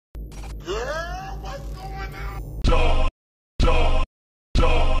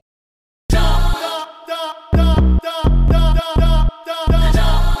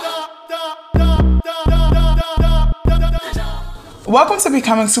Welcome to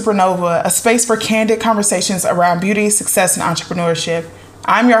Becoming Supernova, a space for candid conversations around beauty, success, and entrepreneurship.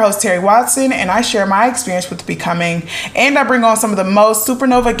 I'm your host, Terry Watson, and I share my experience with becoming, and I bring on some of the most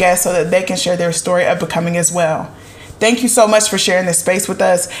supernova guests so that they can share their story of becoming as well. Thank you so much for sharing this space with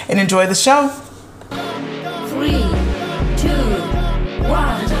us, and enjoy the show. 3, 2,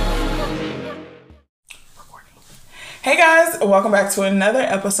 1. Hey guys, welcome back to another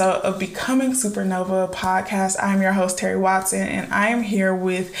episode of Becoming Supernova podcast. I'm your host, Terry Watson, and I am here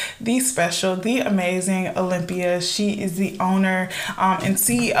with the special, the amazing Olympia. She is the owner and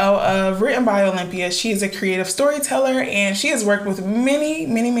CEO of Written by Olympia. She is a creative storyteller, and she has worked with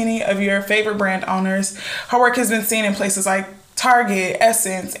many of your favorite brand owners. Her work has been seen in places like Target,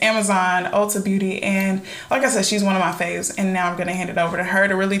 Essence, Amazon, Ulta Beauty, and like I said, she's one of my faves. And now I'm going to hand it over to her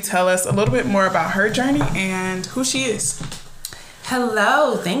to really tell us a little bit more about her journey and who she is.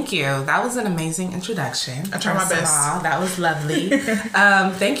 Hello, thank you. That was an amazing introduction. I tried my best. That was lovely.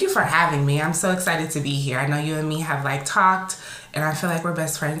 Thank you for having me. I'm so excited to be here. I know you and me have talked, and I feel like we're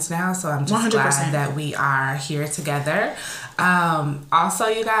best friends now, so I'm just 100%. glad that we are here together. Also,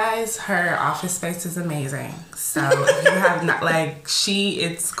 you guys, her office space is amazing. So if you have not,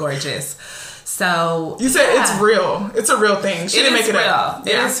 it's gorgeous. So you said it's real. It's a real thing. She didn't make it up.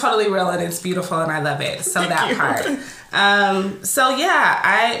 It is totally real, and it's beautiful, and I love it. So that part.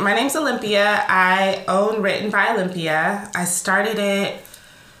 My name's Olympia. I own Written by Olympia. I started it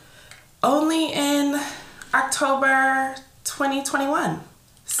only in October 2021.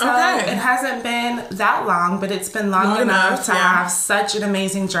 So It hasn't been that long, but it's been long enough to have such an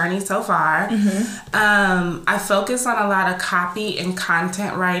amazing journey so far. Mm-hmm. I focus on a lot of copy and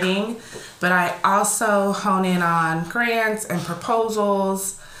content writing, but I also hone in on grants and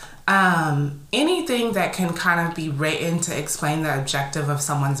proposals. Anything that can kind of be written to explain the objective of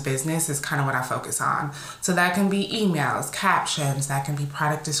someone's business is kind of what I focus on. So that can be emails, captions, that can be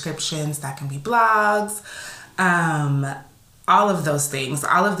product descriptions, that can be blogs, all of those things,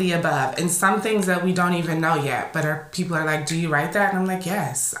 all of the above, and some things that we don't even know yet, but people are like, do you write that? And I'm like,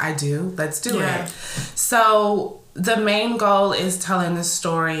 yes, I do. Let's do it. So the main goal is telling the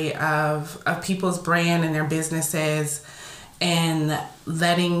story of people's brand and their businesses and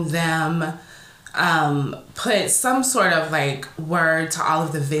letting them put some sort of word to all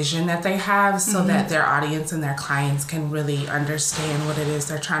of the vision that they have so that their audience and their clients can really understand what it is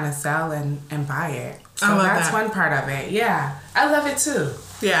they're trying to sell and buy it. So that's one part of it. Yeah. I love it too.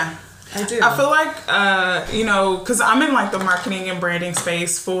 Yeah. I do. I feel like, because I'm in the marketing and branding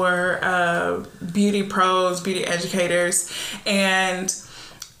space for beauty pros, beauty educators, and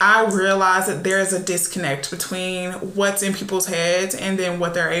I realize that there is a disconnect between what's in people's heads and then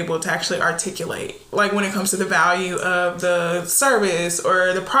what they're able to actually articulate. When it comes to the value of the service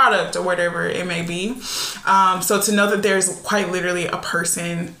or the product or whatever it may be. So to know that there's quite literally a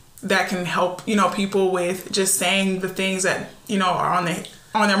person that can help, people with just saying the things that, are on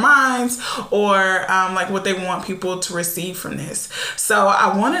their minds or what they want people to receive from this. So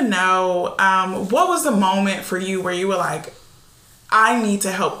I want to know, what was the moment for you where you were like, I need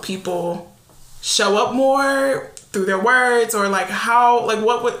to help people show up more through their words, or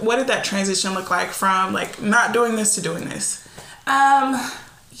what did that transition look like from not doing this to doing this?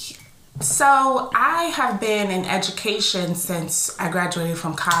 So I have been in education since I graduated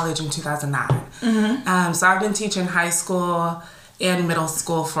from college in 2009. Mm-hmm. So I've been teaching high school and middle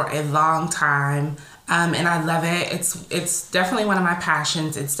school for a long time. And I love it. It's definitely one of my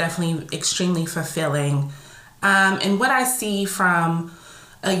passions. It's definitely extremely fulfilling. And what I see from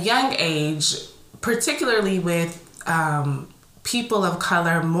a young age, particularly with people of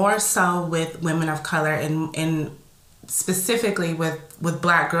color, more so with women of color, and specifically with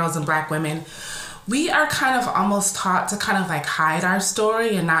Black girls and Black women, we are kind of almost taught to kind of hide our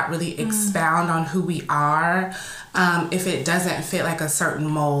story and not really expound on who we are if it doesn't fit a certain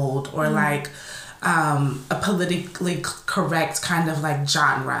mold or a politically correct kind of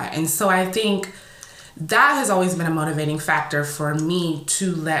genre. And so I think that has always been a motivating factor for me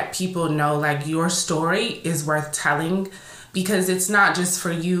to let people know your story is worth telling, because it's not just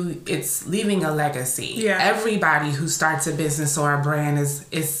for you, it's leaving a legacy. Yeah. Everybody who starts a business or a brand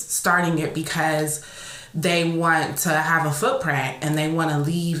is starting it because they want to have a footprint and they want to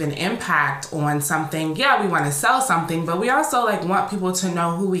leave an impact on something. Yeah, we want to sell something, but we also want people to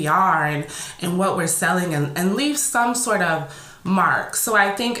know who we are and what we're selling and leave some sort of mark. So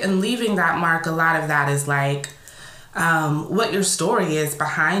I think in leaving that mark, a lot of that is what your story is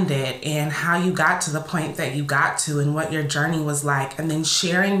behind it and how you got to the point that you got to and what your journey was like, and then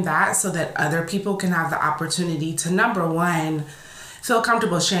sharing that so that other people can have the opportunity to, number one, feel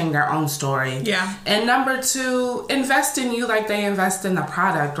comfortable sharing their own story. Yeah. And number two, invest in you like they invest in the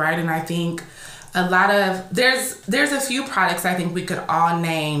product, right? And I think a lot of there's a few products I think we could all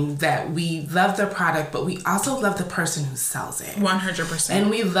name that we love the product, but we also love the person who sells it. 100%. And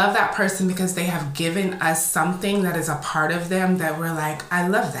we love that person because they have given us something that is a part of them that we're like, I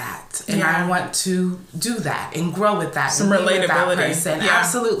love that, and I want to do that and grow with that. Some and relatability. With that person. Yeah.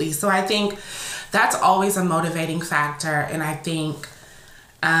 Absolutely. So I think that's always a motivating factor, and I think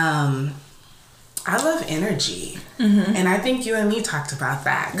I love energy. And I think you and me talked about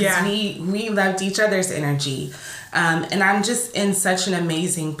that. Because we loved each other's energy. And I'm just in such an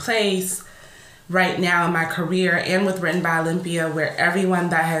amazing place right now in my career and with Written by Olympia, where everyone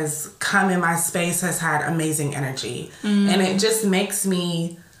that has come in my space has had amazing energy. And it just makes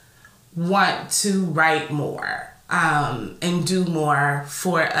me want to write more and do more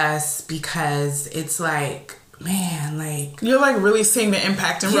for us, because it's like, man, like, you're like really seeing the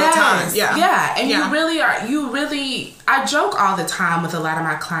impact in real time. And you really I joke all the time with a lot of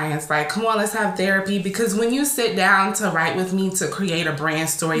my clients, like, come on, let's have therapy, because when you sit down to write with me to create a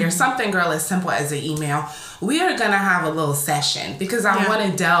brand story or something, girl, as simple as an email, we are gonna have a little session, because I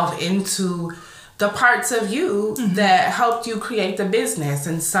want to delve into the parts of you that helped you create the business.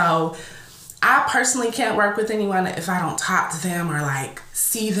 And so I personally can't work with anyone if I don't talk to them or like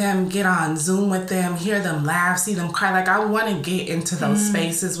see them, get on Zoom with them, hear them laugh, see them cry. Like, I want to get into those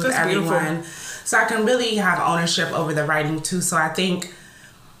spaces with everyone, so I can really have ownership over the writing too. So I think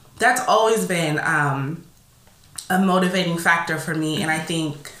that's always been a motivating factor for me. And I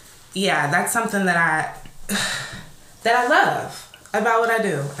think, that's something that I love about what I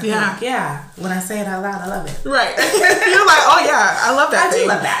do. I think, when I say it out loud, I love it. Right. You're like, oh yeah, I love that. I do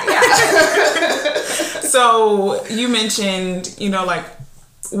love that, So you mentioned, like,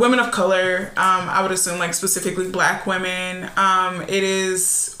 women of color, I would assume like specifically Black women, it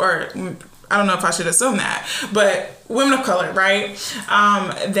is, or I don't know if I should assume that, but women of color, right?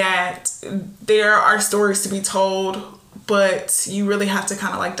 That there are stories to be told, but you really have to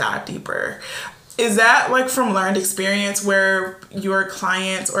kind of like dive deeper. Is that like from learned experience where your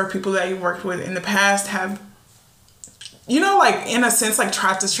clients or people that you worked with in the past have, like in a sense, like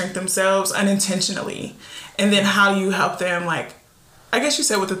tried to shrink themselves unintentionally? And then how do you help them, like, I guess you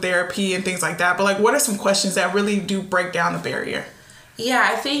said with the therapy and things like that, but like what are some questions that really do break down the barrier? Yeah,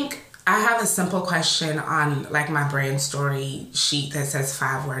 I think I have a simple question on like my brand story sheet that says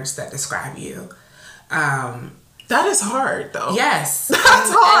 5 words that describe you. That is hard, though. Yes. That's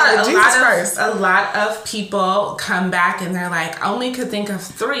hard. Jesus Christ. A lot of people come back and they're like, I only could think of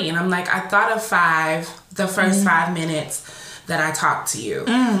 3. And I'm like, I thought of 5 the first 5 minutes that I talked to you.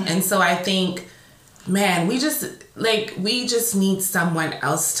 And so I think, man, we just need someone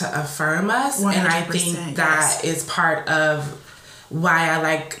else to affirm us. And I think that is part of why I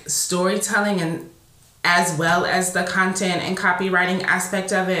like storytelling, and as well as the content and copywriting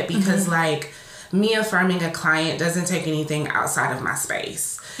aspect of it, because like, me affirming a client doesn't take anything outside of my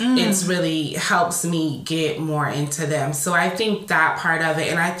space. It's really helps me get more into them. So I think that part of it,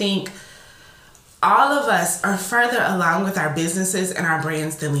 and I think all of us are further along with our businesses and our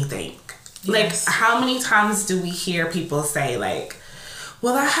brands than we think. Yes. Like, how many times do we hear people say like,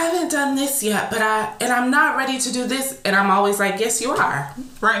 well, I haven't done this yet, but I'm not ready to do this. And I'm always like, yes, you are.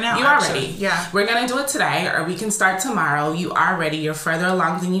 Right now, you are ready. Yeah. We're going to do it today, or we can start tomorrow. You are ready. You're further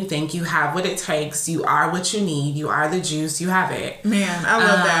along than you think. You have what it takes. You are what you need. You are the juice. You have it. Man, I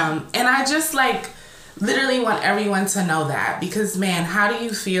love that. And I just like literally want everyone to know that, because man, how do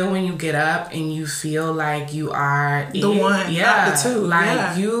you feel when you get up and you feel like you are the one, not the two?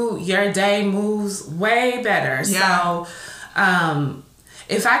 Like your day moves way better. Yeah. So,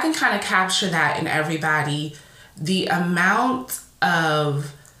 if I can kind of capture that in everybody, the amount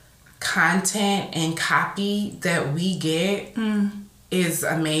of content and copy that we get is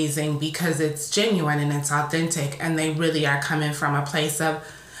amazing, because it's genuine and it's authentic, and they really are coming from a place of,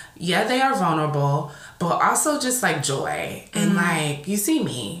 they are vulnerable, but also just like joy. And like, you see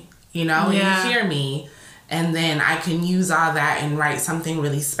me, and you hear me, and then I can use all that and write something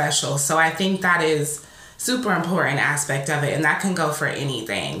really special. So I think that is super important aspect of it, and that can go for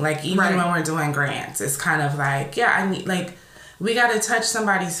anything. Like, even when we're doing grants, it's kind of like, I need, like, we got to touch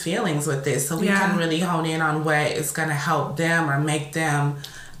somebody's feelings with this, so we can really hone in on what is going to help them or make them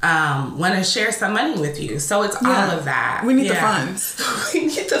want to share some money with you. So it's all of that. We need the funds. We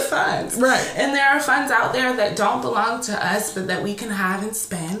need the funds. Right. And there are funds out there that don't belong to us, but that we can have and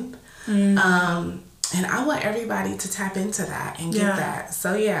spend. And I want everybody to tap into that and get that.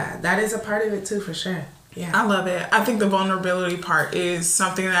 So that is a part of it too, for sure. Yeah. I love it. I think the vulnerability part is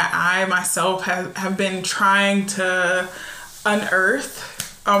something that I myself have been trying to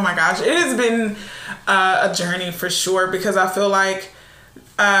unearth. Oh my gosh, it has been a journey for sure, because I feel like,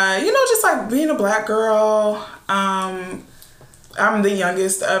 just like being a Black girl, I'm the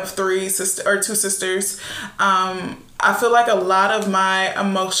youngest of two sisters. I feel like a lot of my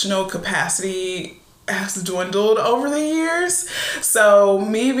emotional capacity has dwindled over the years. So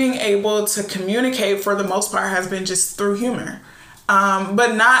me being able to communicate for the most part has been just through humor.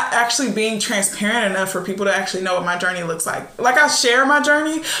 But not actually being transparent enough for people to actually know what my journey looks like. Like, I share my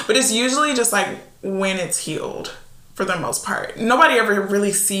journey, but it's usually just like when it's healed for the most part. Nobody ever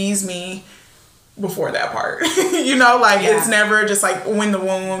really sees me before that part. It's never just like when the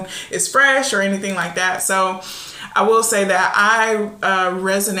wound is fresh or anything like that. So I will say that I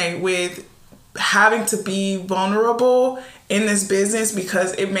resonate with having to be vulnerable in this business,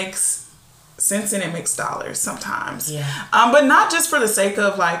 because it makes sense and it makes dollars sometimes. Yeah. But not just for the sake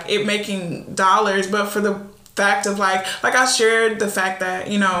of like it making dollars, but for the fact of like I shared the fact that,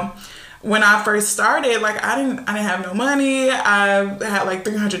 when I first started, like I didn't have no money. I had like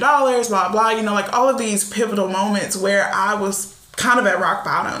 $300, blah, blah, like all of these pivotal moments where I was kind of at rock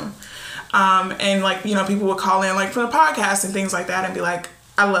bottom. And like, people would call in like for the podcast and things like that and be like,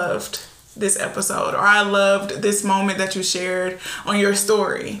 I loved this episode, or I loved this moment that you shared on your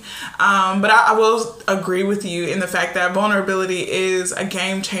story. But I will agree with you in the fact that vulnerability is a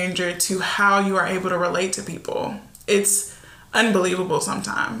game changer to how you are able to relate to people. It's unbelievable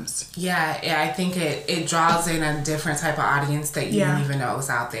sometimes. Yeah, I think it draws in a different type of audience that you don't even know is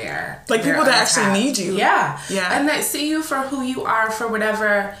out there. Like people that actually need you. Yeah. And that see you for who you are, for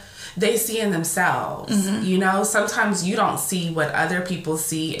whatever they see in themselves. Mm-hmm. Sometimes you don't see what other people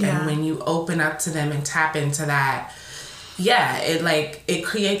see, and when you open up to them and tap into that, it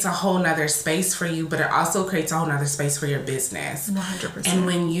creates a whole nother space for you, but it also creates a whole nother space for your business. 100%. And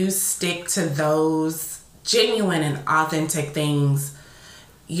when you stick to those genuine and authentic things,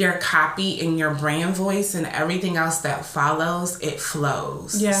 your copy and your brand voice and everything else that follows, it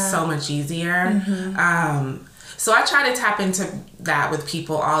flows so much easier. Mm-hmm. So I try to tap into that with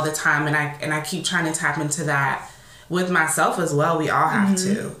people all the time, and I keep trying to tap into that with myself as well. We all have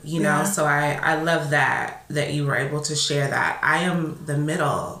to, So I love that you were able to share that. I am the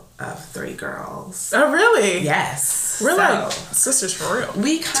middle of 3 girls. Oh, really? Yes. We're like sisters for real.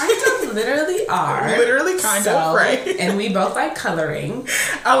 We kind of literally are. Literally kind of, right? And we both like coloring.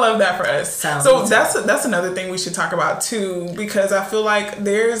 I love that for us. So that's another thing we should talk about too, because I feel like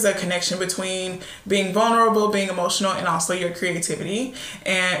there's a connection between being vulnerable, being emotional, and also your creativity.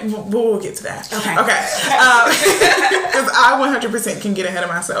 And we'll get to that. Okay. Because I 100% can get ahead of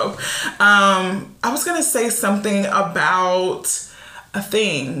myself. I was going to say something about a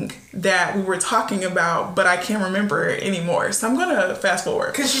thing that we were talking about, but I can't remember it anymore. So I'm going to fast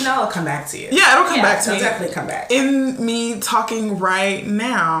forward. Because it'll come back to you. Yeah, it'll come back to me. It'll definitely come back. In me talking right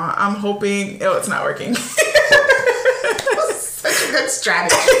now, I'm hoping... Oh, it's not working. Such a good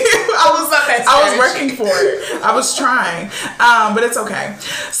strategy. I was working for it. I was trying. But it's okay.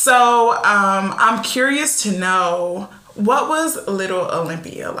 So I'm curious to know... What was little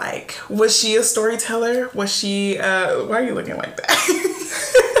Olympia like? Was she a storyteller? Was she, why are you looking like that?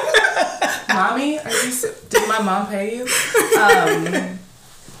 Mommy, did my mom pay you?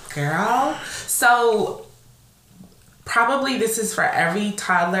 Girl. So, probably this is for every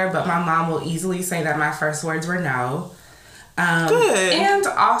toddler, but my mom will easily say that my first words were no. Good. And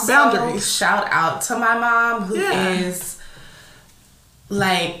also, boundaries. Shout out to my mom, who is,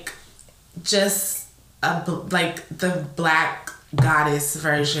 just... the Black goddess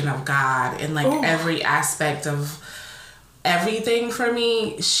version of God in every aspect of everything for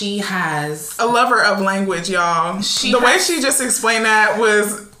me. She has a lover of language, y'all. The way she just explained that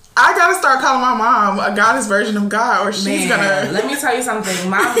was, I gotta start calling my mom a goddess version of God, or she's gonna... Let me tell you something.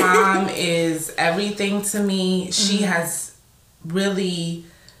 My mom is everything to me. She has really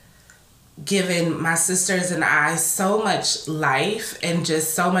given my sisters and I so much life and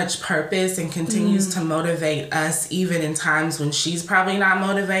just so much purpose, and continues to motivate us even in times when she's probably not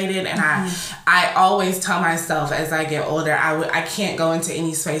motivated. And I always tell myself as I get older, I can't go into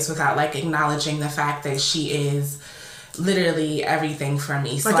any space without acknowledging the fact that she is literally everything for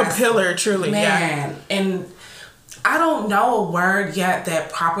me. A pillar, truly. Man, and I don't know a word yet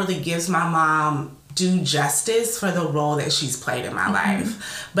that properly gives my mom due justice for the role that she's played in my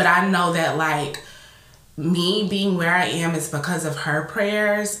life. But I know that me being where I am is because of her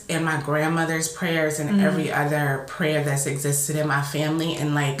prayers and my grandmother's prayers and every other prayer that's existed in my family,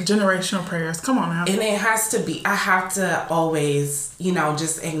 and like generational prayers. Come on now. And it has to be, I have to always, you know,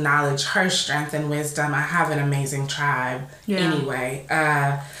 just acknowledge her strength and wisdom. I have an amazing tribe anyway.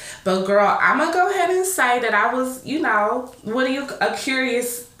 But girl, I'm gonna go ahead and say that I was, you know, a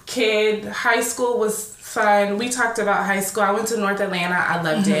curious kid. High school was fun. We talked about high school. I went to North Atlanta. I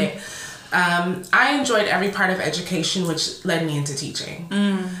loved it. I enjoyed every part of education, which led me into teaching.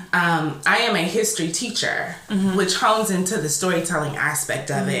 I am a history teacher, which hones into the storytelling aspect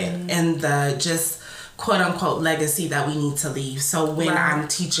of it and the just quote unquote legacy that we need to leave. So when I'm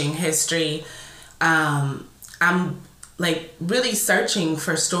teaching history, I'm like really searching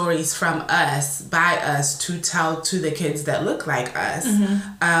for stories from us, by us, to tell to the kids that look like us.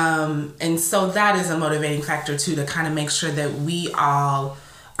 And so that is a motivating factor too, to kind of make sure that we all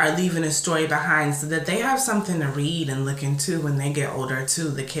are leaving a story behind so that they have something to read and look into when they get older too,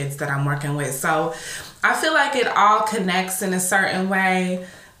 the kids that I'm working with. So I feel like it all connects in a certain way.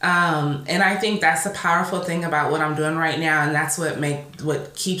 And I think that's a powerful thing about what I'm doing right now. And that's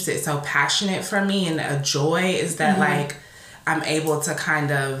what keeps it so passionate for me and a joy, is that like I'm able to kind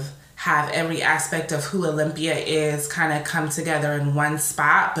of have every aspect of who Olympia is kind of come together in one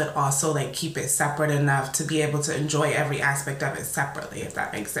spot, but also like keep it separate enough to be able to enjoy every aspect of it separately, if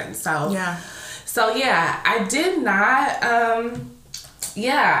that makes sense. So yeah, I did not, I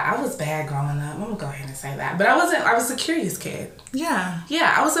was bad growing up. I'm gonna go ahead and say that. But I was a curious kid. Yeah,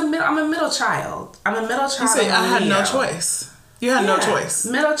 I'm a middle child. I'm a middle child. You say I had no choice. You had no choice.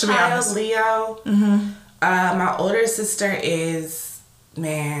 Middle child, Leo. My older sister is,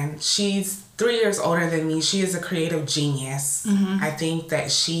 man, she's 3 years older than me. She is a creative genius. I think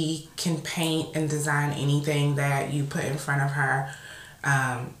that she can paint and design anything that you put in front of her.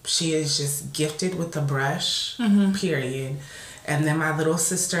 She is just gifted with the brush, period. And then my little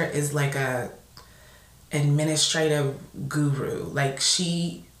sister is like a administrative guru. Like,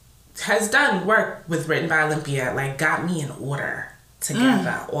 she has done work with Written by Olympia, like got me in order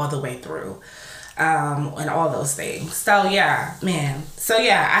together all the way through. And all those things. So yeah, man. So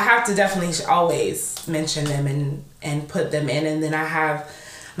yeah, I have to definitely always mention them and put them in. And then I have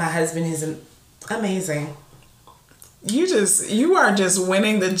my husband, who's amazing. You are just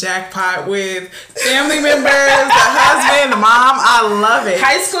winning the jackpot with family members, the husband, the mom. I love it.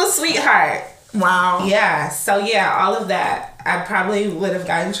 High school sweetheart. Wow. Yeah. So yeah, all of that. I probably would have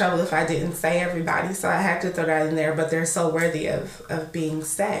gotten in trouble if I didn't say everybody. So I had to throw that in there. But they're so worthy of being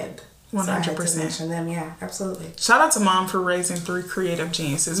said. 100%. So I had to mention them. Yeah, absolutely. Shout out to mom for raising 3 creative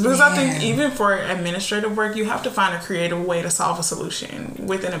geniuses, because I think even for administrative work, you have to find a creative way to solve a solution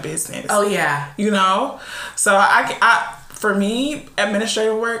within a business. Oh yeah. You know, so I for me,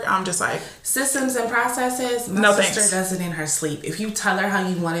 administrative work, I'm just like systems and processes. My sister does it in her sleep. If you tell her how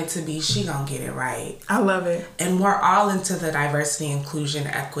you want it to be, she gonna get it right. I love it. And we're all into the diversity, inclusion,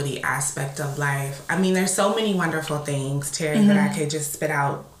 equity aspect of life. I mean, there's so many wonderful things, Terry, that I could just spit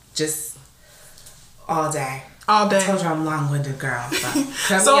out just all day. All day. I told you I'm long-winded, girl. Cut me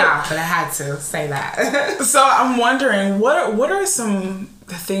off, but I had to say that. So I'm wondering, what are some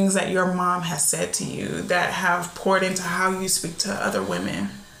the things that your mom has said to you that have poured into how you speak to other women?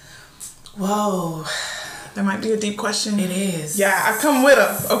 Whoa. That might be a deep question. It is. Yeah, I come with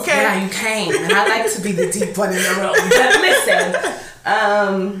her, okay? Yeah, you came. And I like to be the deep one in the room. But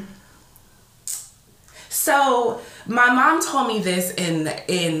listen, so my mom told me this in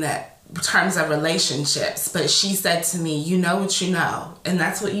terms of relationships, but she said to me, you know what you know, and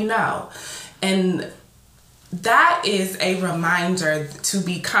that's what you know. And that is a reminder to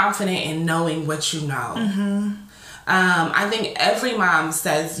be confident in knowing what you know. I think every mom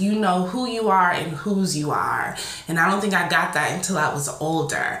says you know who you are and whose you are, and I don't think I got that until I was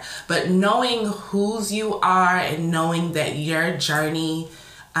older. But knowing whose you are and knowing that your journey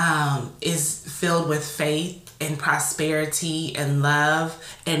is filled with faith and prosperity and love,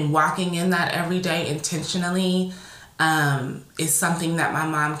 and walking in that every day intentionally is something that my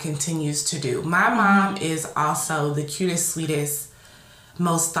mom continues to do. My mom is also the cutest, sweetest,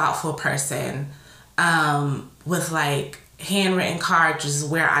 most thoughtful person, with like handwritten cards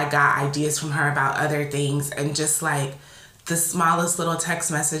where I got ideas from her about other things, and just like the smallest little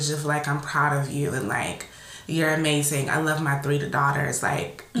text message of like, I'm proud of you, and like, you're amazing. I love my 3 daughters.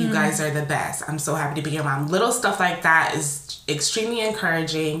 Like, you guys are the best. I'm so happy to be your mom. Little stuff like that is extremely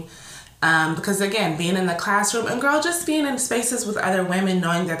encouraging. Because again, being in the classroom and girl, just being in spaces with other women,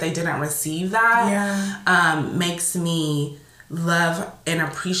 knowing that they didn't receive that, makes me love and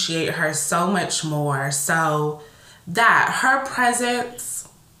appreciate her so much more. So that her presence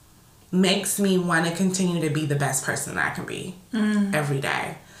makes me want to continue to be the best person that I can be every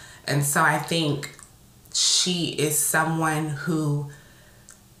day. And so I think she is someone who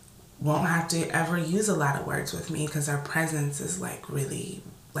won't have to ever use a lot of words with me because her presence is like really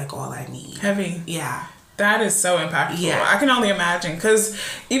like all I need. Heavy. Yeah. That is so impactful. Yeah. I can only imagine, because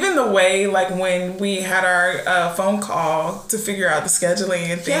even the way, like, when we had our phone call to figure out the scheduling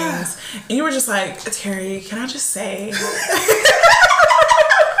and things, and you were just like, Terry, can I just say?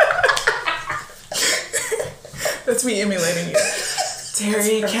 That's me emulating you.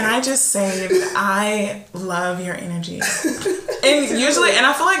 Terry, can I just say that I love your energy? And usually, and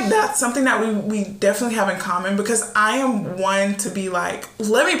I feel like that's something that we definitely have in common, because I am one to be like,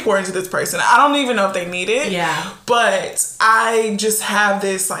 let me pour into this person. I don't even know if they need it. Yeah. But I just have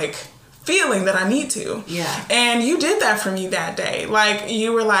this like feeling that I need to. Yeah. And you did that for me that day. Like,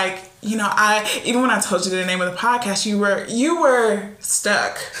 you were like, you know, even when I told you the name of the podcast, you were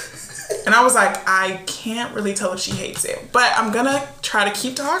stuck. And I was like, I can't really tell if she hates it, but I'm gonna try to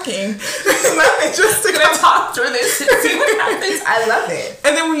keep talking. Just to talk through this and see what happens. I love it.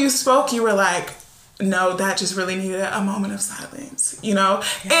 And then when you spoke, you were like, no, that just really needed a moment of silence, you know?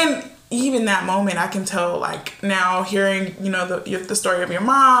 Yeah. And even that moment, I can tell, like, now hearing, you know, the story of your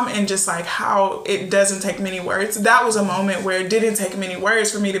mom and just like how it doesn't take many words. That was a moment where it didn't take many words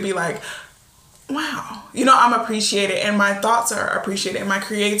for me to be like, wow, you know, I'm appreciated and my thoughts are appreciated and my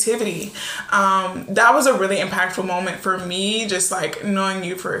creativity. That was a really impactful moment for me, just like knowing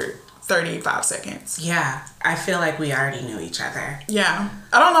you for 35 seconds. Yeah, I feel like we already knew each other. Yeah,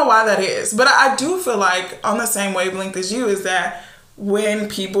 I don't know why that is, but I do feel like on the same wavelength as you is that when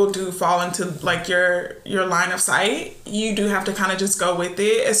people do fall into like your line of sight, you do have to kind of just go with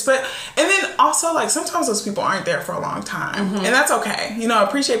it. And then also, like, sometimes those people aren't there for a long time, and that's okay. You know, I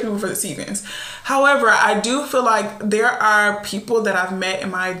appreciate people for the seasons. However, I do feel like there are people that I've met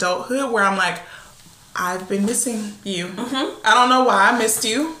in my adulthood where I'm like, I've been missing you. I don't know why I missed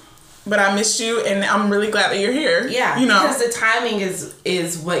you, but I missed you, and I'm really glad that you're here. Yeah, you know, because the timing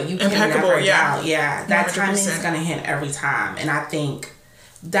is what you can impeccable. Never Yeah, doubt. Yeah, that 100%. timing is going to hit every time, and I think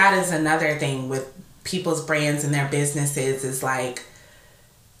that is another thing with people's brands and their businesses is like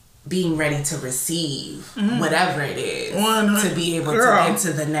being ready to receive whatever it is to be able to get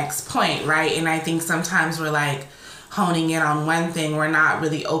to the next point, right? And I think sometimes we're like honing in on one thing, we're not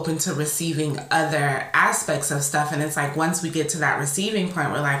really open to receiving other aspects of stuff. And it's like once we get to that receiving point,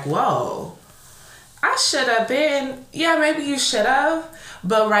 we're like, whoa, I should have been, yeah, maybe you should have,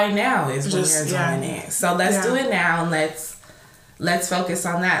 but right now is when you're doing it. So let's do it now, and let's focus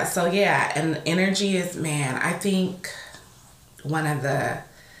on that. So yeah, and energy is, man, I think one of the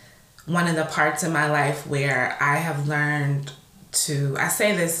parts in my life where I have learned to, I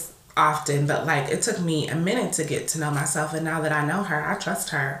say this often, but like it took me a minute to get to know myself, and now that I know her, I trust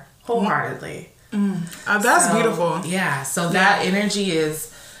her wholeheartedly. That's beautiful. Yeah, so that energy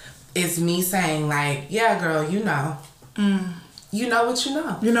is me saying like, yeah, girl, you know. You know what you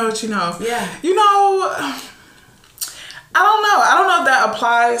know. You know what you know. Yeah. You know, I don't know if that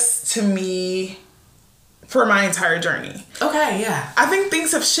applies to me for my entire journey. Okay, yeah. I think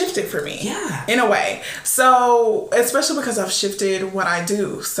things have shifted for me. Yeah. In a way. So, especially because I've shifted what I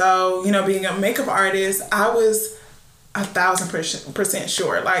do. So, you know, being a makeup artist, I was 1,000%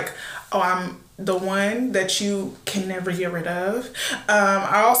 sure. Like, oh, I'm the one that you can never get rid of.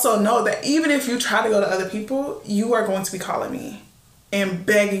 I also know that even if you try to go to other people, you are going to be calling me and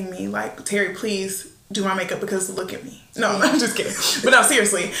begging me, like, Terry, please do my makeup because look at me. No, I'm just kidding. But no,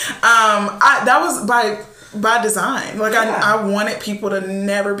 seriously. That was by design. Like, I wanted people to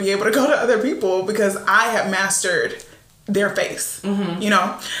never be able to go to other people because I had mastered their face, you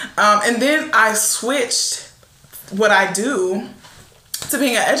know? And then I switched what I do to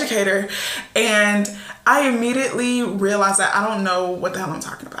being an educator, and I immediately realized that I don't know what the hell I'm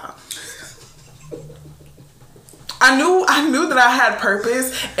talking about. I knew that I had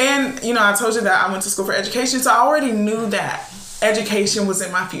purpose, and you know, I told you that I went to school for education, so I already knew that education was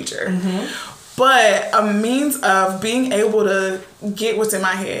in my future. But a means of being able to get what's in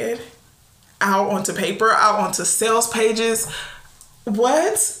my head out onto paper, out onto sales pages.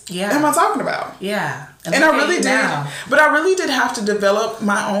 What am I talking about? Yeah. And I really did. But I really did have to develop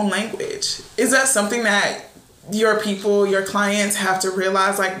my own language. Is that something that your people, your clients have to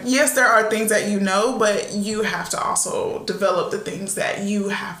realize? Like, yes, there are things that you know, but you have to also develop the things that you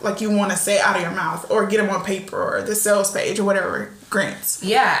have, like, you want to say out of your mouth or get them on paper or the sales page or whatever grants.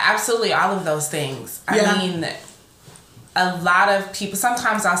 Yeah, absolutely. All of those things. I mean, a lot of people,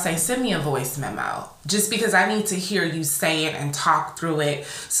 sometimes I'll say, send me a voice memo, just because I need to hear you say it and talk through it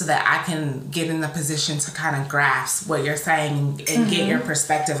so that I can get in the position to kind of grasp what you're saying and get your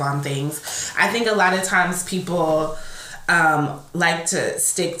perspective on things. I think a lot of times people like to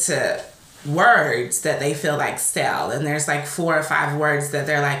stick to words that they feel like sell, and there's like 4 or 5 words that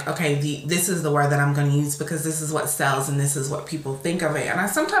they're like, okay, this is the word that I'm going to use because this is what sells and this is what people think of it. And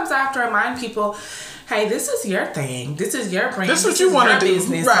sometimes I have to remind people, hey, this is your thing, this is your brand, this is what you want to do,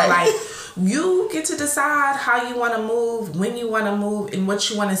 business. Right. So like, you get to decide how you want to move, when you want to move, and what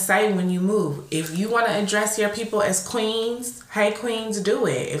you want to say when you move. If you want to address your people as queens, hey queens, do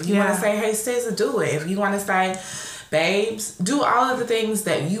it. If you want to say hey sis, do it. If you want to say babes, do all of the things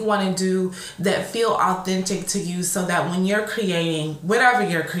that you want to do that feel authentic to you, so that when you're creating whatever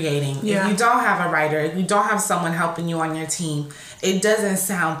you're creating, if you don't have a writer, if you don't have someone helping you on your team, it doesn't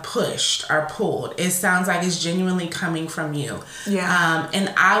sound pushed or pulled. It sounds like it's genuinely coming from you. And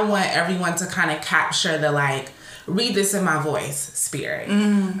I want everyone to kind of capture the like, read this in my voice spirit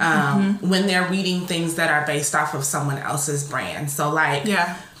when they're reading things that are based off of someone else's brand. So like,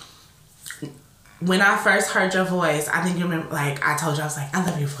 when I first heard your voice, I think you remember, like I told you, I was like, I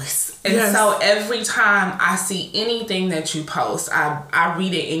love your voice. And so every time I see anything that you post, I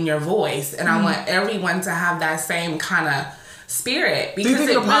read it in your voice, and I want everyone to have that same kind of spirit, because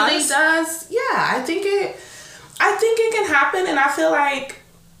it really does. Yeah, I think it can happen, and I feel like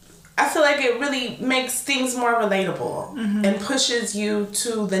it really makes things more relatable and pushes you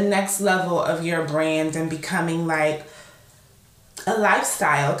to the next level of your brand and becoming like a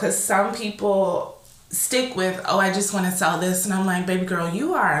lifestyle. Because some people stick with, oh, I just want to sell this, and I'm like, baby girl,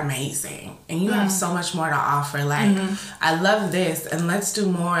 you are amazing and you have so much more to offer. Like, I love this, and let's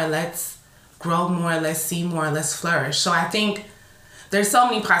do more, let's grow more, let's see more, let's flourish. So I think there's so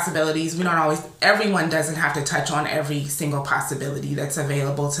many possibilities. Everyone doesn't have to touch on every single possibility that's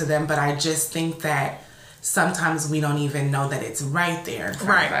available to them, but I just think that sometimes we don't even know that it's right there in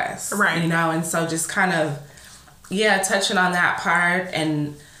front of us. Right. You know, and so just kind of, touching on that part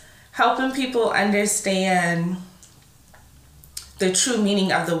and helping people understand the true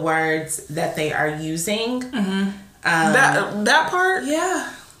meaning of the words that they are using. That part?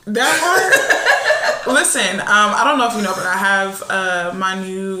 Yeah. That part? Listen, I don't know if you know, but I have my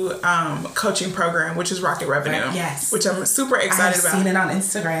new coaching program, which is Rocket Revenue. Yes. Which I'm super excited about. I've seen it on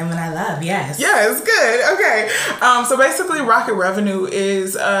Instagram and I love, yes. Yeah, it's good. Okay. So basically, Rocket Revenue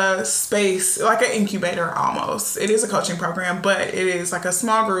is a space, like an incubator almost. It is a coaching program, but it is like a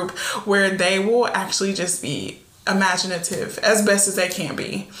small group where they will actually just be imaginative as best as they can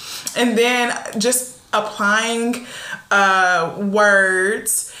be. And then just applying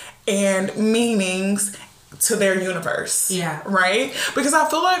words and meanings to their universe. Yeah. Right? Because I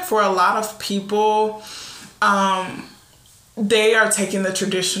feel like for a lot of people, they are taking the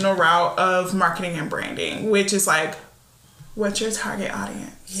traditional route of marketing and branding, which is like, what's your target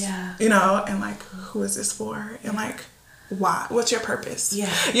audience? Yeah. You know, and like, who is this for? And like, why? What's your purpose?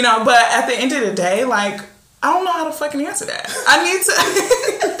 Yeah. You know, but at the end of the day, like, I don't know how to fucking answer that. I need to...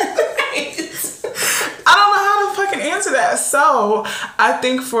 I don't know how to fucking answer that. So I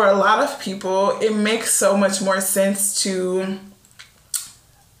think for a lot of people, it makes so much more sense to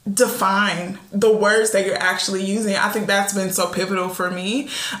define the words that you're actually using. I think that's been so pivotal for me.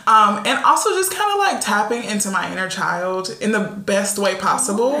 And also just kind of like tapping into my inner child in the best way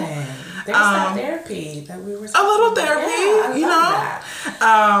possible. There's that therapy that we were a little therapy, you know.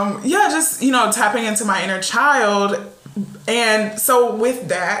 Just, you know, tapping into my inner child. And so with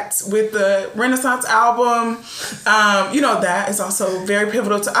that, with the Renaissance album, you know, that is also very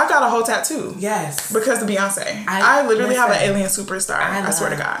pivotal to, I got a whole tattoo. Yes. Because of Beyonce. I literally have an alien superstar. I swear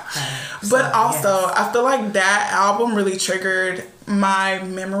to God. But also, I feel like that album really triggered my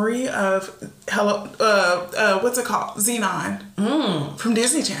memory of what's it called? Xenon from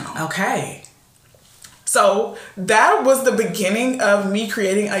Disney Channel. Okay. So that was the beginning of me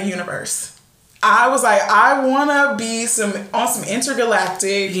creating a universe. I was like, I want to be on some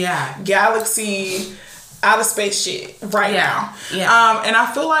intergalactic, galaxy, outer space shit right now. Yeah. And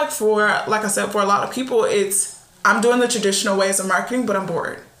I feel like like I said, for a lot of people, I'm doing the traditional ways of marketing, but I'm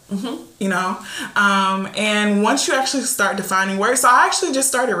bored. You know? And once you actually start defining words, so I actually just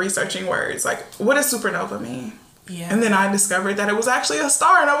started researching words. Like, what does supernova mean? Yeah. And then I discovered that it was actually a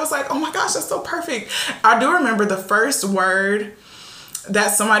star. And I was like, oh my gosh, that's so perfect. I do remember the first word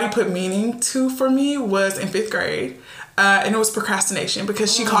that somebody put meaning to for me was in 5th grade. And it was procrastination,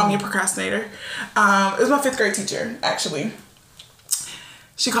 because she called me a procrastinator. It was my 5th grade teacher, actually.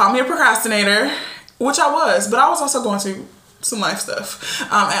 She called me a procrastinator, which I was, but I was also going through some life stuff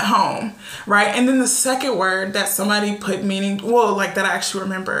at home, right? And then the second word that somebody put meaning, well, like that I actually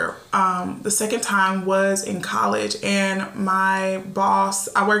remember, the second time was in college, and my boss,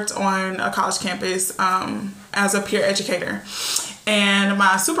 I worked on a college campus as a peer educator, and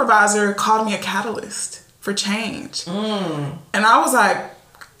my supervisor called me a catalyst for change. And I was like,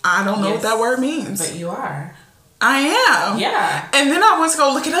 I don't know what that word means. But you are. I am. Yeah. And then I went to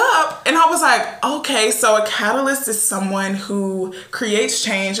go look it up, and I was like, okay, so a catalyst is someone who creates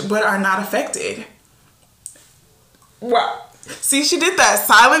change but are not affected. Wow. See, she did that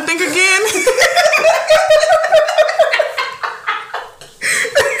silent thing again.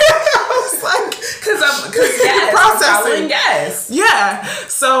 I was like, processing. Yes. Yeah.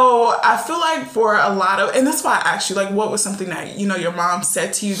 So I feel like for a lot of, and that's why I asked you, like, what was something that, you know, your mom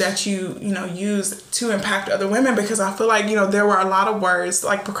said to you that you know, used to impact other women? Because I feel like, you know, there were a lot of words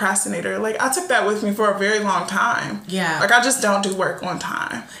like procrastinator. Like, I took that with me for a very long time. Yeah. Like, I just don't do work on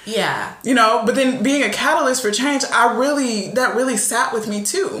time. Yeah. You know, but then being a catalyst for change, that really sat with me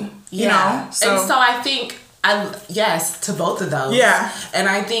too. You know? And so I think, yes, to both of those. Yeah. And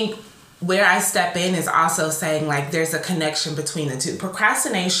I think where I step in is also saying, like, there's a connection between the two.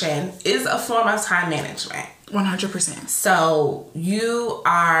 Procrastination is a form of time management. 100%. So you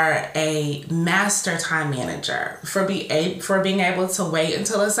are a master time manager for being able to wait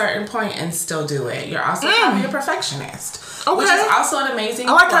until a certain point and still do it. You're also probably a perfectionist, which is also an amazing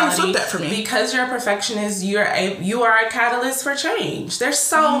I like quality. how you flipped that for me. Because you're a perfectionist, you are a catalyst for change. There's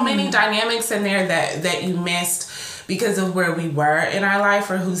so many dynamics in there that you missed because of where we were in our life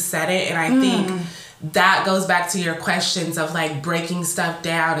or who said it. And I think that goes back to your questions of, like, breaking stuff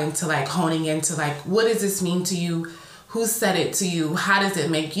down into, like, honing into, like, what does this mean to you? Who said it to you? How does it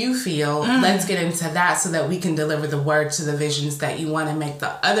make you feel? Let's get into that so that we can deliver the word to the visions that you want to make the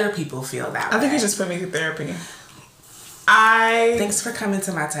other people feel that way. I think you just put me through therapy. Thanks for coming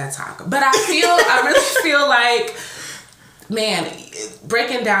to my TED Talk. But I really feel like, man,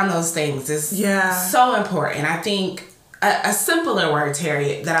 breaking down those things is so important. I think a simpler word,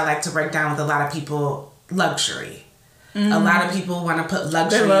 Terry, that I like to break down with a lot of people, luxury. A lot of people want to put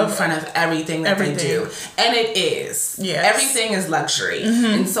luxury in front of everything that they do. And it is. Yes. Everything is luxury.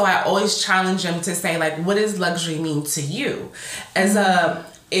 And so I always challenge them to say, like, what does luxury mean to you?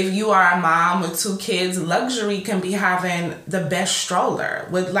 If you are a mom with 2 kids, luxury can be having the best stroller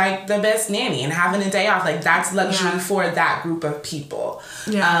with, like, the best nanny and having a day off. Like, that's luxury for that group of people.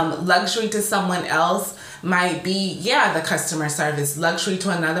 Luxury to someone else might be, the customer service. Luxury to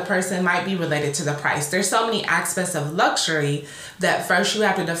another person might be related to the price. There's so many aspects of luxury that first you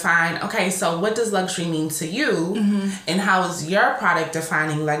have to define, okay, so what does luxury mean to you? And how is your product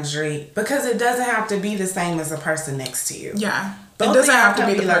defining luxury? Because it doesn't have to be the same as the person next to you. Yeah. It doesn't have to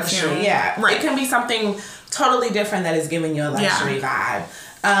be the luxury. Yeah. Right. It can be something totally different that is giving you a luxury vibe.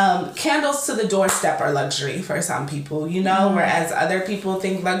 Candles to the doorstep are luxury for some people, you know, whereas other people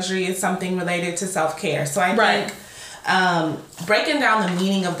think luxury is something related to self-care. So I think breaking down the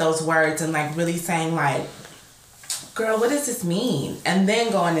meaning of those words and, like, really saying, like, girl, what does this mean? And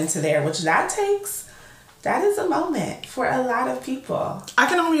then going into there, which that is a moment for a lot of people. I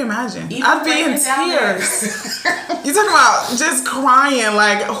can only imagine. I'd be in tears. You talking about just crying,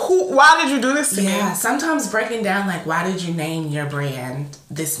 like, why did you do this to me? Yeah, sometimes breaking down, like, why did you name your brand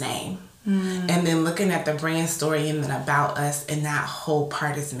this name? And then looking at the brand story and then about us, and that whole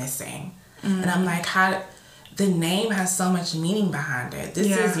part is missing. And I'm like, the name has so much meaning behind it.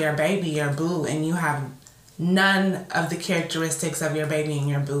 This is your baby, your boo, and you have none of the characteristics of your baby and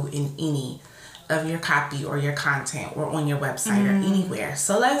your boo in any of your copy or your content or on your website or anywhere.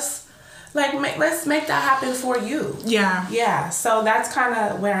 So let's make that happen for you. Yeah. So that's kind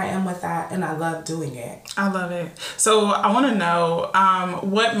of where I am with that, and I love doing it. I love it. So I want to know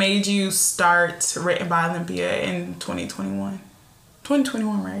what made you start Written by Olympia in 2021?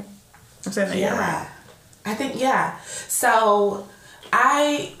 2021, right? I'm saying that year right. I think So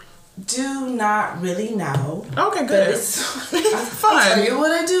I do not really know. Okay, good. Fun. I'll tell you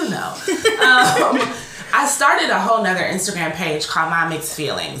what I do know. I started a whole nother Instagram page called My Mixed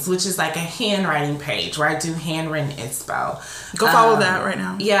Feelings, which is like a handwriting page where I do handwritten inspo. Go follow that right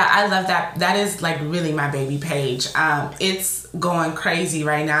now. Yeah, I love that. That is, like, really my baby page. It's going crazy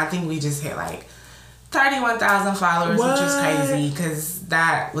right now. I think we just hit, like, 31,000 followers, which is crazy because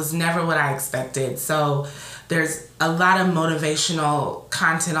that was never what I expected. So there's a lot of motivational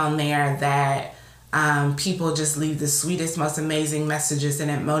content on there that people just leave the sweetest, most amazing messages, and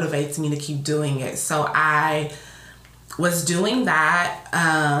it motivates me to keep doing it. So I was doing that,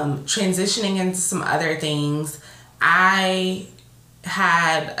 transitioning into some other things. I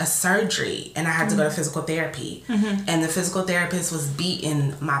had a surgery and I had to go to physical therapy. And the physical therapist was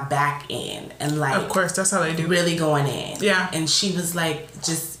beating my back in and like, of course, that's how they do. Really going in. Yeah. And she was like,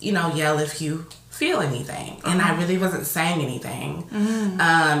 just, yell if you feel anything. And I really wasn't saying anything.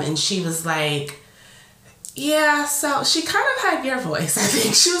 And she was like, yeah, so she kind of had your voice, I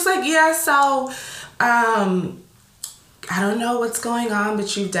think. She was like, yeah, so I don't know what's going on,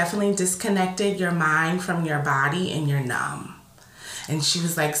 but you've definitely disconnected your mind from your body and you're numb. And she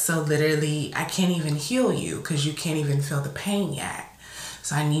was like, so literally, I can't even heal you because you can't even feel the pain yet.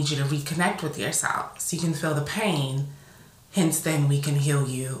 So I need you to reconnect with yourself so you can feel the pain. Hence, then we can heal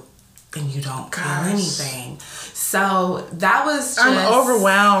you and you don't feel anything. So that was just... I'm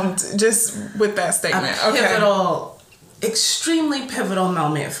overwhelmed just with that statement. A pivotal, extremely pivotal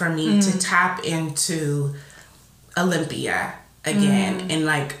moment for me to tap into Olympia again and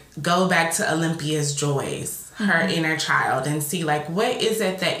like go back to Olympia's joys. Her inner child and see like, what is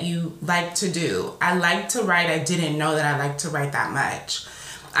it that you like to do? I like to write. I didn't know that I liked to write that much.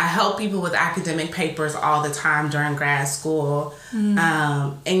 I help people with academic papers all the time during grad school.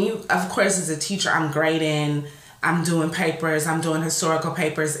 And you, of course, as a teacher, I'm grading, I'm doing papers, I'm doing historical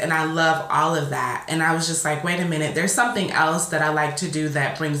papers, and I love all of that. And I was just like, wait a minute, there's something else that I like to do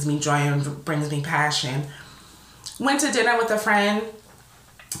that brings me joy and brings me passion. Went to dinner with a friend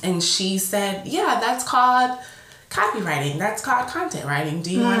and she said, yeah, that's called copywriting. That's called content writing.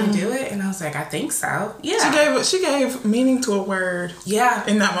 Do you want to do it? And I was like, I think so. Yeah. She gave meaning to a word. Yeah.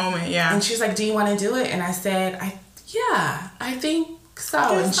 In that moment, yeah. And she's like, do you want to do it? And I said, I think so.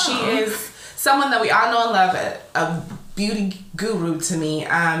 And she is someone that we all know and love, a beauty guru to me.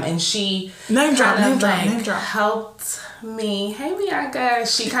 And she name drop helped me. Hey, Bianca.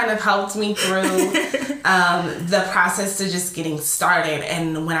 She kind of helped me through the process to just getting started.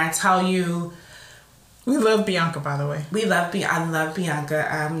 And when I tell you, we love Bianca, by the way. I love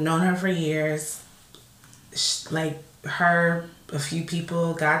Bianca. I've known her for years. Like her, a few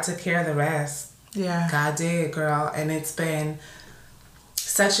people, God took care of the rest. Yeah. God did, girl. And it's been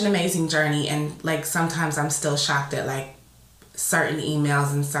such an amazing journey. And like sometimes I'm still shocked at like certain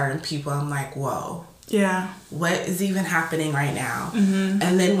emails and certain people. I'm like, whoa. Yeah. What is even happening right now?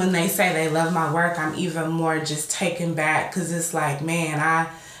 And then when they say they love my work, I'm even more just taken back because it's like, man, I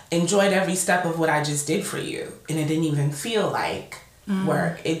enjoyed every step of what I just did for you. And it didn't even feel like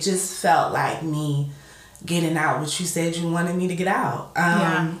work. It just felt like me getting out what you said you wanted me to get out.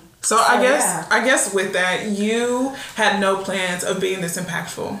 So I guess with that, you had no plans of being this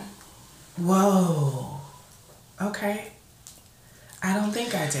impactful. Whoa. Okay. I don't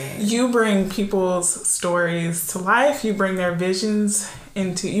think I did. You bring people's stories to life. You bring their visions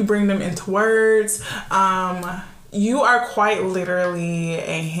you bring them into words. You are quite literally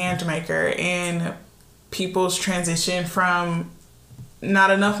a hand maker in people's transition from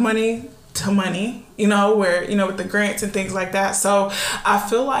not enough money to money, where, with the grants and things like that. So I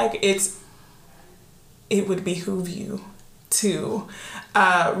feel like it would behoove you to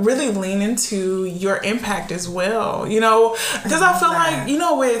really lean into your impact as well, because I feel like,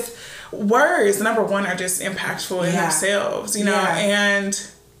 with words, number one, are just impactful in themselves,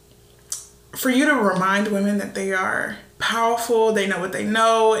 and for you to remind women that they are powerful, they know what they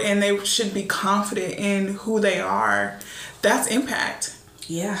know, and they should be confident in who they are, that's impact.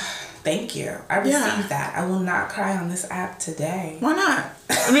 Yeah. Thank you. I received that. I will not cry on this app today. Why not?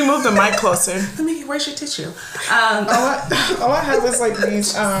 Let me move the mic closer. Where's your tissue? All I have is like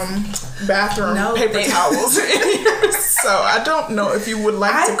these bathroom paper towels in here. So I don't know if you would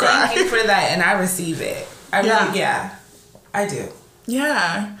like to cry. Thank you for that, and I receive it. I do.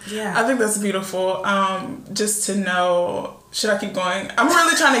 Yeah. I think that's beautiful. Just to know, should I keep going? I'm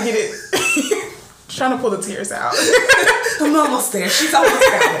really trying to get it. Trying to pull the tears out. I'm almost there. She's almost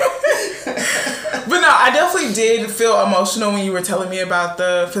got it. But no, I definitely did feel emotional when you were telling me about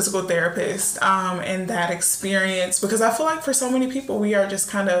the physical therapist and that experience, because I feel like for so many people, we are just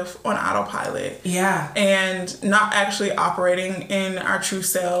kind of on autopilot. Yeah. And not actually operating in our true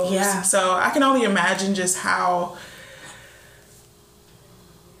selves. Yeah. So I can only imagine just how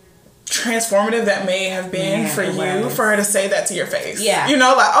transformative that may have been for her to say that to your face. Yeah.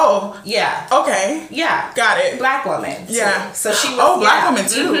 Oh. Yeah. Okay. Yeah. Got it. Black woman. Too. Yeah. So she was. Black woman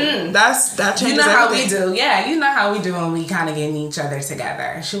too. Mm-hmm. That changes how everything. we do. Yeah. You know how we do when we kind of get each other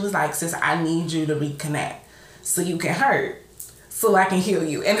together. She was like, sis, I need you to reconnect so you can hurt. So I can heal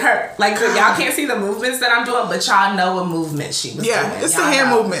you and hurt. Like, y'all can't see the movements that I'm doing, but y'all know what movement she was doing. It's the hand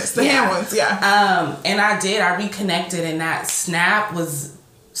movements. The hand ones. Yeah. And I did. I reconnected, and that snap was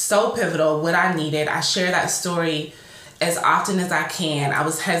so pivotal. What I needed. I share that story as often as I can. I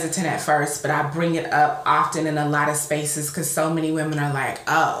was hesitant at first, but I bring it up often in a lot of spaces because so many women are like,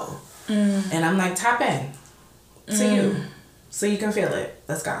 oh. And I'm like, tap in to you so you can feel it.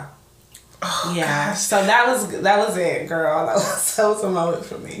 Let's go. Oh, yeah. Gosh. So that was it, girl. That was a moment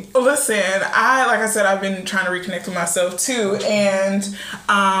for me. Listen, like I said, I've been trying to reconnect with myself too, and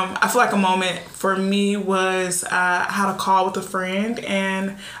I feel like a moment for me was I had a call with a friend,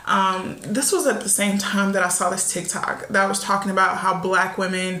 and this was at the same time that I saw this TikTok that was talking about how Black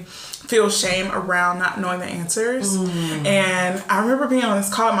women feel shame around not knowing the answers. And I remember being on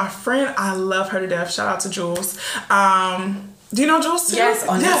this call with my friend. I love her to death. Shout out to Jules. Do you know Jules too? Yes,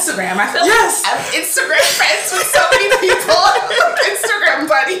 on Instagram. I feel like I'm Instagram friends with so many people. Instagram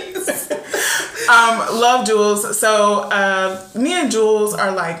buddies. Love Jules. So me and Jules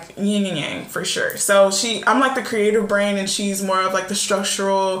are like yin and yang for sure. So I'm like the creative brain, and she's more of like the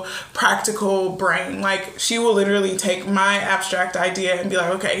structural, practical brain. Like she will literally take my abstract idea and be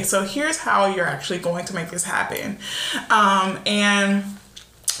like, okay, so here's how you're actually going to make this happen. And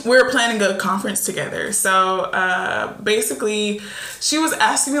we were planning a conference together. So basically she was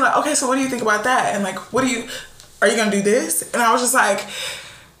asking me like, okay, so what do you think about that? And like, are you gonna do this? And I was just like,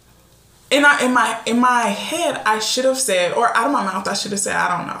 in my head, I should have said, or out of my mouth, I should have said,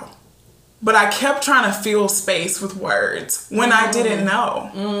 I don't know. But I kept trying to fill space with words when I didn't know.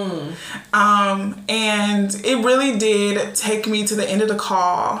 And it really did take me to the end of the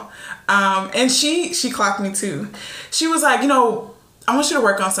call. And she clocked me too. She was like, I want you to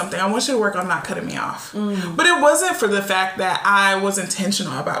work on something. I want you to work on not cutting me off. But it wasn't for the fact that I was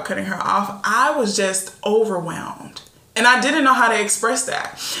intentional about cutting her off. I was just overwhelmed. And I didn't know how to express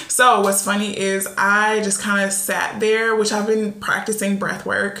that. So what's funny is I just kind of sat there, which I've been practicing breath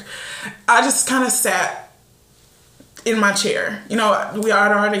work. I just kind of sat in my chair. We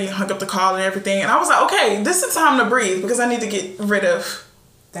had already hung up the call and everything. And I was like, okay, this is time to breathe because I need to get rid of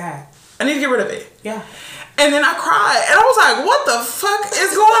that. I need to get rid of it. Yeah. And then I cried, and I was like, what the fuck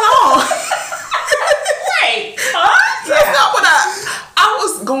is going on? Wait. That's not what I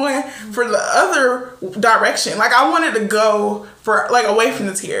was going for the other direction. Like, I wanted to go for, like, away from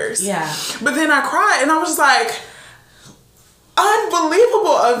the tears. Yeah. But then I cried, and I was just like,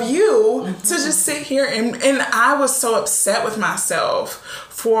 unbelievable of you to just sit here. And I was so upset with myself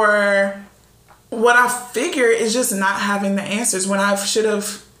for what I figure is just not having the answers when I should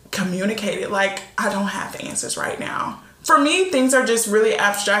have communicated. Like, I don't have the answers right now. For me, things are just really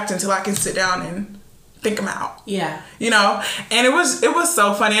abstract until I can sit down and think them out. Yeah. And it was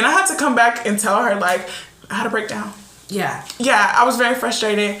so funny. And I had to come back and tell her, like, I had a breakdown. Yeah. Yeah, I was very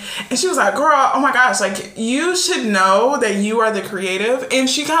frustrated. And she was like, girl, oh my gosh, like, you should know that you are the creative. And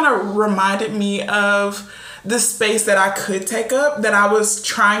she kind of reminded me of the space that I could take up that I was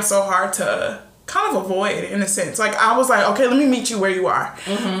trying so hard to kind of avoid, in a sense. Like, I was like, okay, let me meet you where you are.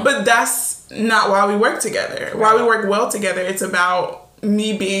 But that's not why we work together. Right. Why we work well together, it's about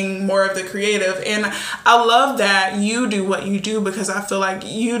me being more of the creative. And I love that you do what you do, because I feel like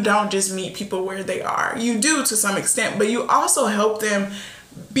you don't just meet people where they are. You do to some extent, but you also help them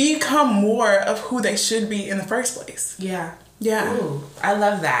become more of who they should be in the first place. Yeah. Yeah. Ooh, I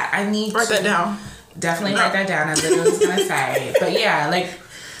love that. I need write that down. Definitely write that down. I literally was gonna say. But yeah, like,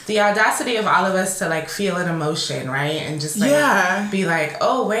 the audacity of all of us to, like, feel an emotion, right? And just, like, be like,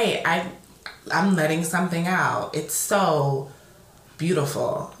 oh, wait, I'm letting something out. It's so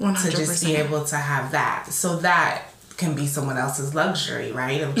beautiful 100%. To just be able to have that. So that can be someone else's luxury,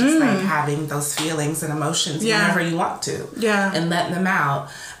 right? Of just, like, having those feelings and emotions whenever you want to. Yeah. And letting them out.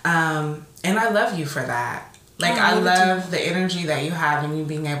 And I love you for that. Like, I love the energy that you have and you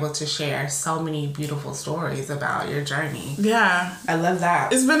being able to share so many beautiful stories about your journey. Yeah. I love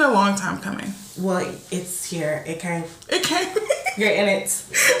that. It's been a long time coming. Well, it's here. It came. It came. You're in it.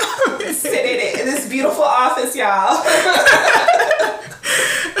 Sit in it. In this beautiful office, y'all.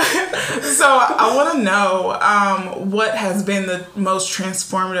 So I want to know what has been the most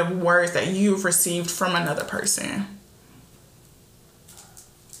transformative words that you've received from another person?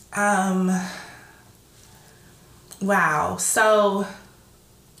 Wow. So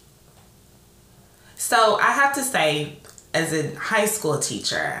I have to say, as a high school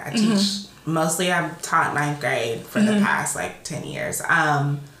teacher, I teach mostly, I've taught 9th grade for the past, like, 10 years.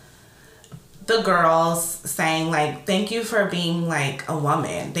 The girls saying, like, thank you for being, like, a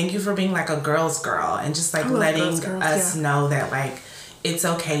woman. Thank you for being, like, a girl's girl. And just, like, letting us know that, like, it's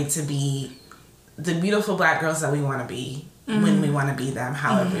okay to be the beautiful Black girls that we want to be when we want to be them,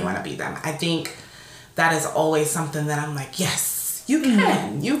 however we want to be them. I think that is always something that I'm like, yes, you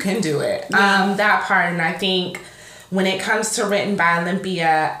can. You can do it. Yeah. That part. And I think when it comes to Written by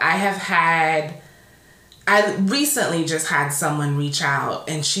Olympia, I I recently just had someone reach out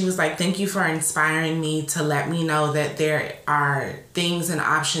and she was like, thank you for inspiring me to let me know that there are things and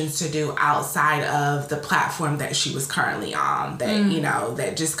options to do outside of the platform that she was currently on that, you know,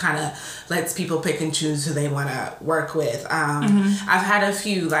 that just kind of lets people pick and choose who they want to work with. I've had a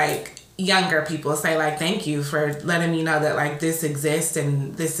few like younger people say like, thank you for letting me know that like this exists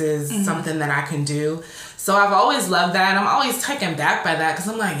and this is something that I can do. So I've always loved that. And I'm always taken back by that because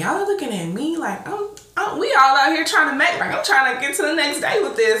I'm like, y'all are looking at me like, we all out here trying to make, like, I'm trying to get to the next day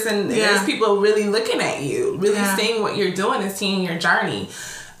with this. And there's people really looking at you, really seeing what you're doing and seeing your journey.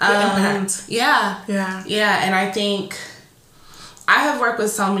 Impact. Yeah. And I think I have worked with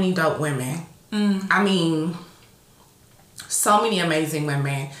so many dope women. I mean, so many amazing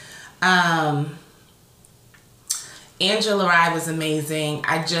women. Angela Rye was amazing.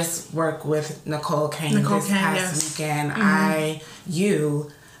 I just worked with Nicole Kane this past weekend.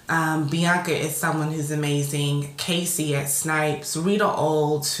 Bianca is someone who's amazing. Casey at Snipes. Rita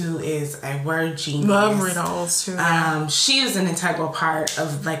Olds, who is a word genius. Love Rita Olds too. She is an integral part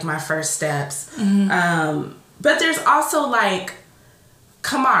of like my first steps. But there's also like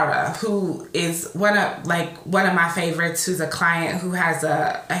Kamara, who is one of my favorites, who's a client who has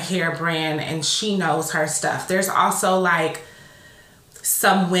a hair brand and she knows her stuff. There's also like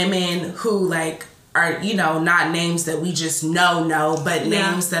some women who like are, you know, not names that we just know, but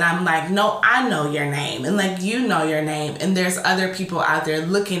names that I'm like, no, I know your name and like you know your name, and there's other people out there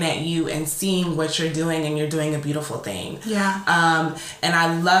looking at you and seeing what you're doing and you're doing a beautiful thing. And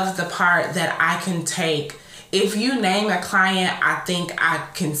I love the part that I can take. If you name a client, I think I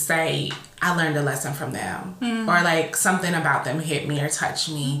can say I learned a lesson from them or like something about them hit me or touched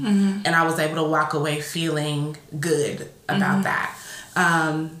me. And I was able to walk away feeling good about that.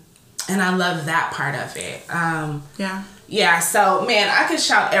 And I love that part of it. So man, I could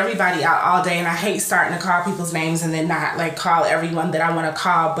shout everybody out all day and I hate starting to call people's names and then not like call everyone that I want to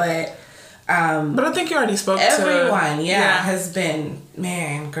call, but I think you already spoke to everyone. Has been,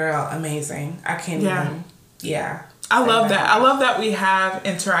 man, girl, amazing. I can't even. I love that. I love that we have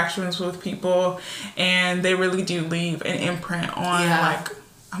interactions with people and they really do leave an imprint on like,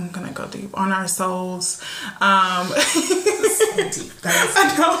 I'm gonna go deep, on our souls. So deep.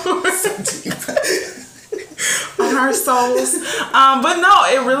 I know. So deep. On our souls. But no,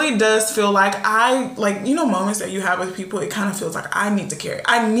 it really does feel like moments that you have with people, it kind of feels like I need to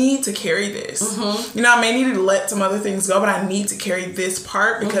carry this. You know, I may need to let some other things go, but I need to carry this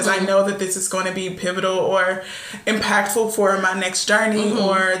part because I know that this is going to be pivotal or impactful for my next journey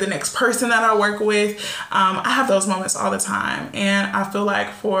or the next person that I work with. I have those moments all the time. And I feel like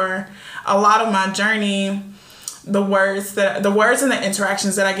for a lot of my journey, the words and the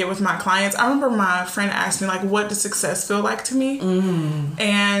interactions that I get with my clients, I remember my friend asked me like, what does success feel like to me?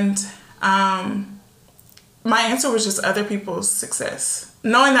 And my answer was just other people's success,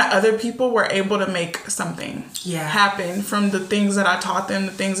 knowing that other people were able to make something happen from the things that I taught them,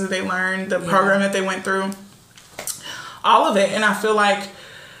 the things that they learned, the program that they went through, all of it. And I feel like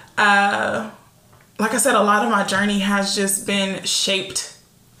I said, a lot of my journey has just been shaped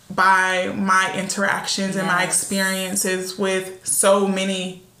by my interactions and my experiences with so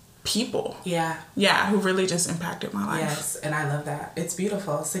many people. Who really just impacted my life. Yes, and I love that. It's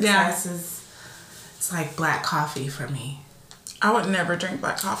beautiful. Success it's like black coffee for me. I would never drink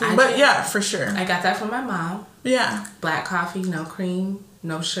black coffee, for sure. I got that from my mom. Black coffee, no cream,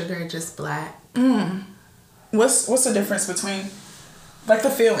 no sugar, just black. What's the difference between, like, the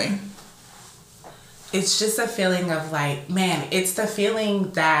feeling? It's just a feeling of like, man, it's the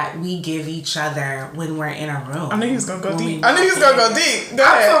feeling that we give each other when we're in a room. I knew he was going to go deep. Go ahead.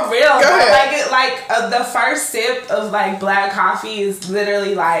 For real. Go ahead. The first sip of like black coffee is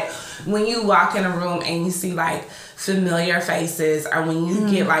literally like when you walk in a room and you see like familiar faces, or when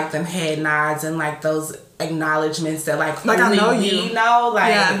you get like them head nods and like those acknowledgements that like only I know we know,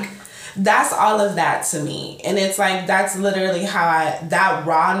 like that's all of that to me. And it's like, that's literally how that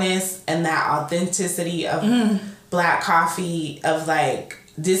rawness and that authenticity of black coffee, of like,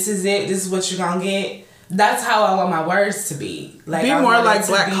 this is it, this is what you're gonna get. That's how I want my words to be. Like, be more like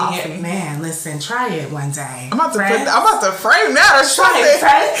black coffee. Man, listen, try it one day. I'm about to frame that or something.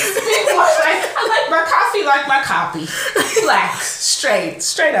 I like my coffee like my copy. Black,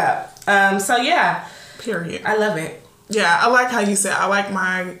 straight up. Period. I love it. Yeah, I like how you said, I like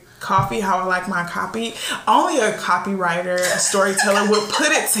my coffee how I like my copy. Only a copywriter, a storyteller would put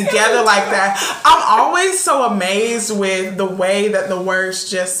it together like that. I'm always so amazed with the way that the words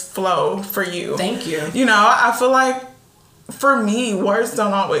just flow for you. Thank you. You know, I feel like for me, words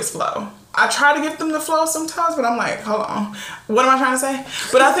don't always flow. I try to get them to flow sometimes, but I'm like, hold on, what am I trying to say?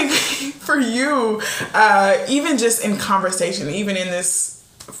 But I think for you, even just in conversation, even in this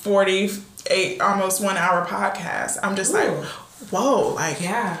 48, almost 1 hour podcast, I'm just like, whoa, like,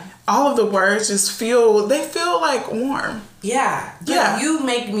 all of the words just feel like warm. Yeah. You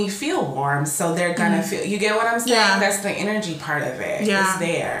make me feel warm, so they're gonna feel, you get what I'm saying? Yeah. That's the energy part of it. Yeah. It's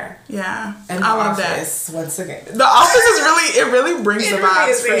there. Yeah. And I love that. Once again. The office is it really brings the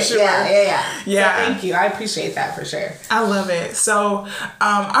vibes for sure. Yeah. So thank you. I appreciate that for sure. I love it. So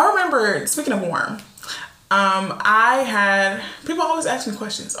I remember, speaking of warm, I had, people always ask me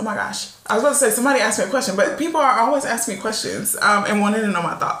questions. Oh my gosh. I was about to say somebody asked me a question, but people are always asking me questions and wanting to know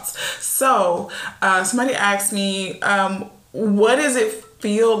my thoughts. So somebody asked me, what does it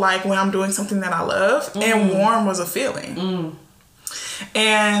feel like when I'm doing something that I love? And warm was a feeling.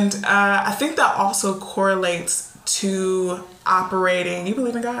 And I think that also correlates to operating. You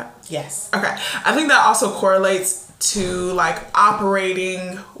believe in God? Yes. Okay. I think that also correlates to like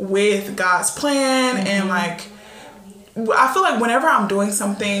operating with God's plan and like, I feel like whenever I'm doing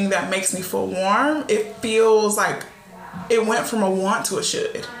something that makes me feel warm, it feels like it went from a want to a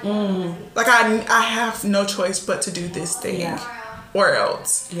should. Like I have no choice but to do this thing or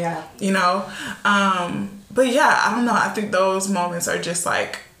else. Yeah. You know? But yeah, I don't know. I think those moments are just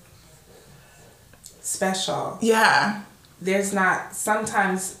like special. Yeah. There's not,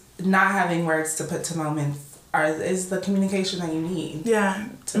 sometimes not having words to put to moments is the communication that you need. Yeah.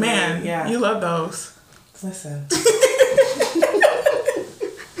 Man, you love those. Listen.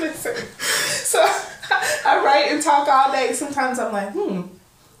 So I write and talk all day. Sometimes I'm like,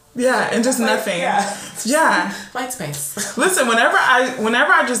 Yeah, and just nothing. Yeah. White space. Listen, whenever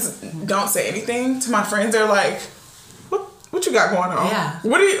I just don't say anything to my friends, they're like, what you got going on? Yeah.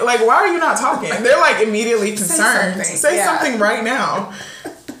 What are you, like, why are you not talking? They're like immediately concerned. Say something right now.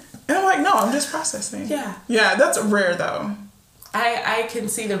 And I'm like, no, I'm just processing. Yeah. Yeah, that's rare though. I can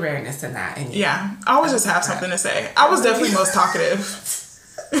see the rareness in that. Yeah. I always just have something to say. I was definitely most talkative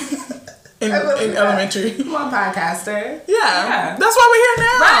in elementary. I'm a podcaster. Yeah. That's why we're here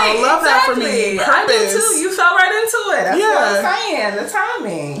now. Right. I love that for me. Purpose. I do too. You fell right into it. That's what I'm saying. The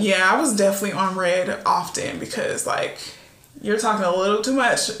timing. Yeah, I was definitely on red often because like, you're talking a little too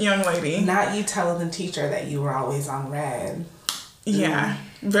much, young lady. Not you telling the teacher that you were always on red. Yeah,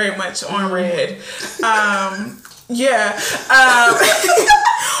 very much on red. Yeah.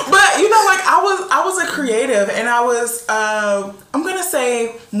 But you know, like I was a creative and I was I'm gonna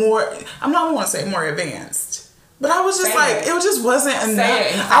say more, I'm not gonna say more advanced. But I was just it just wasn't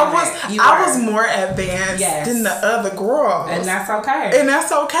enough. I was more advanced than the other girls. And that's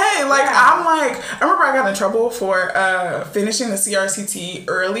okay. Like I'm like, I remember I got in trouble for finishing the CRCT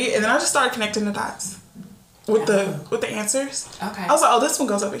early and then I just started connecting the dots with the answers. Okay. I was like, oh, this one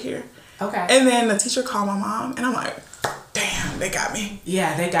goes over here. Okay. And then the teacher called my mom and I'm like, damn, they got me.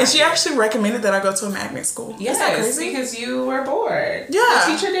 Yeah, they got me. And she actually recommended that I go to a magnet school. Yes, that crazy? Because you were bored. Yeah.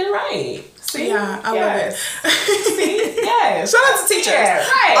 The teacher did right. See? Yeah, I love it. See? Yes. Shout out to teachers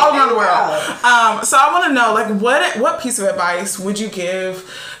right. all around the world. So I want to know, like, what piece of advice would you give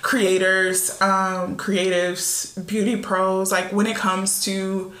creators, creatives, beauty pros, like, when it comes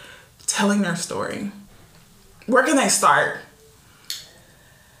to telling their story? Where can they start?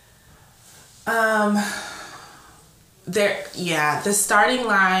 The starting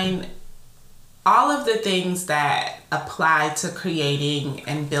line, all of the things that apply to creating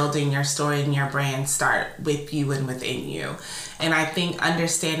and building your story and your brand start with you and within you. And I think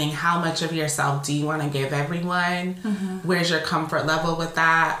understanding how much of yourself do you want to give everyone? Where's your comfort level with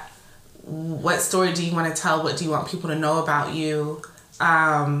that? What story do you want to tell? What do you want people to know about you?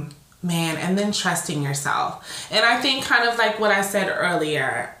 And then trusting yourself. And I think kind of like what I said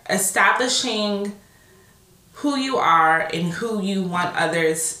earlier, establishing who you are and who you want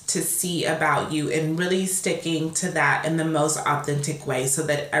others to see about you and really sticking to that in the most authentic way so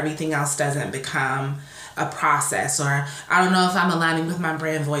that everything else doesn't become a process or I don't know if I'm aligning with my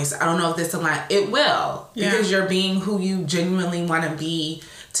brand voice. I don't know if this aligns. It will because you're being who you genuinely want to be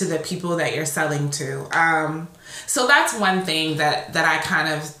to the people that you're selling to. So that's one thing that I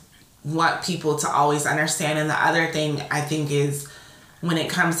kind of want people to always understand. And the other thing I think is when it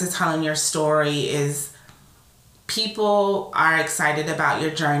comes to telling your story is people are excited about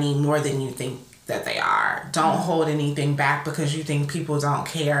your journey more than you think that they are. Don't hold anything back because you think people don't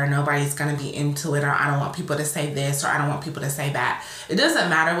care, nobody's going to be into it, or I don't want people to say this, or I don't want people to say that. It doesn't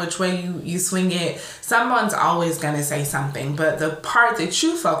matter which way you swing it. Someone's always going to say something, but the part that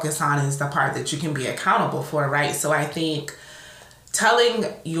you focus on is the part that you can be accountable for, right? So I think telling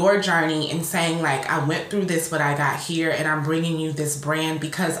your journey and saying like, I went through this, but I got here, and I'm bringing you this brand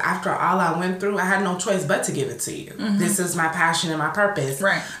because after all I went through, I had no choice but to give it to you. This is my passion and my purpose.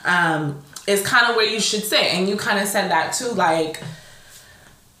 Right. It's kind of where you should sit. And you kind of said that too, like,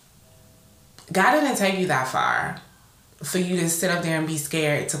 God didn't take you that far for you to sit up there and be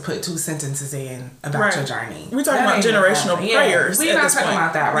scared to put 2 sentences in about your journey. We're talking about generational prayers. We're not talking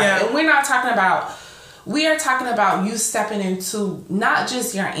about that, right? Yeah. And we're not talking about, we are talking about you stepping into not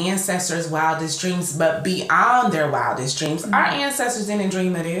just your ancestors' wildest dreams, but beyond their wildest dreams. Our ancestors didn't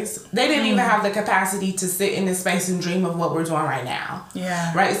dream of this. They didn't even have the capacity to sit in this space and dream of what we're doing right now.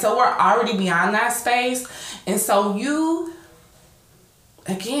 Yeah. Right? So we're already beyond that space. And so you,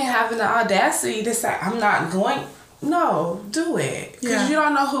 again, having the audacity to say, I'm not going... No, do it. Because you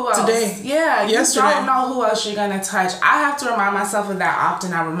don't know who else. Today. Yeah, yesterday. You don't know who else you're going to touch. I have to remind myself of that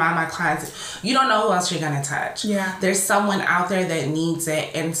often. I remind my clients, you don't know who else you're going to touch. Yeah. There's someone out there that needs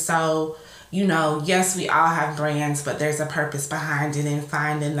it. And so, you know, yes, we all have brands, but there's a purpose behind it, and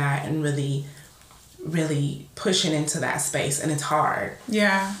finding that and really, really pushing into that space. And it's hard.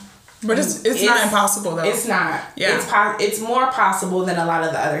 Yeah. But it's not impossible though. It's not. Yeah. It's more possible than a lot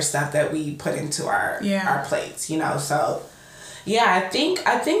of the other stuff that we put into our plates, you know. So yeah, I think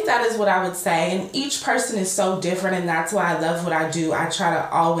that is what I would say. And each person is so different, and that's why I love what I do. I try to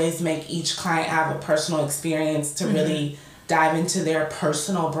always make each client have a personal experience to really dive into their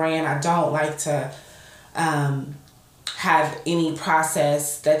personal brand. I don't like to have any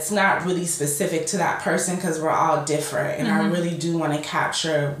process that's not really specific to that person, because we're all different, and I really do want to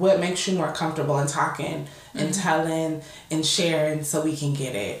capture what makes you more comfortable in talking and telling and sharing so we can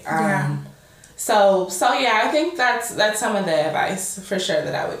get it. So yeah, I think that's some of the advice for sure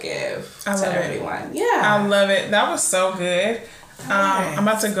that I would give to everyone. Yeah, I love it. That was so good. I'm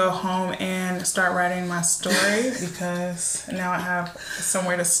about to go home and start writing my story because now I have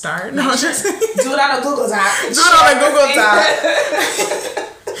somewhere to start. No, just do it on a Google Doc. Do it on a Google Doc.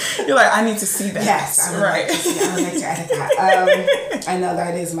 You're like, I need to see that. Yes, I would like to edit that. I know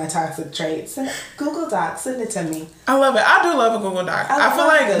that is my toxic trait. Send Google Doc, send it to me. I love it. I do love a Google Doc. I feel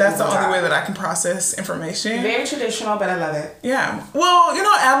like that's the only way that I can process information. Very traditional, but I love it. Yeah. Well, you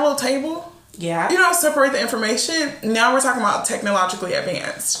know, add a little table. Yeah. You know, separate the information. Now we're talking about technologically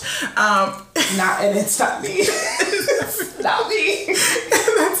advanced. And it's not me. Not me.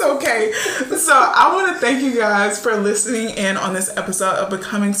 That's okay. So I want to thank you guys for listening in on this episode of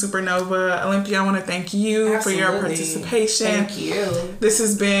Becoming Supernova. Olympia, I want to thank you for your participation. Thank you. This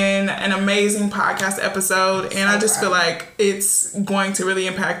has been an amazing podcast episode, and I just feel like it's going to really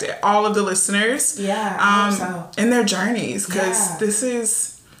impact all of the listeners. Yeah, I hope so. In their journeys, because this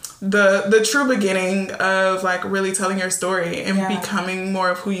is the true beginning of like really telling your story and becoming more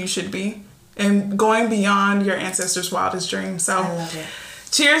of who you should be and going beyond your ancestors' wildest dreams. So I love it.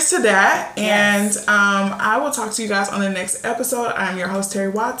 Cheers to that. Yes. And I will talk to you guys on the next episode. I'm your host, Terry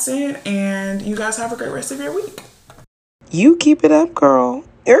Watson, and you guys have a great rest of your week. You keep it up, girl.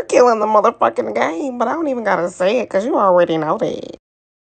 You're killing the motherfucking game, but I don't even gotta say it because you already know that.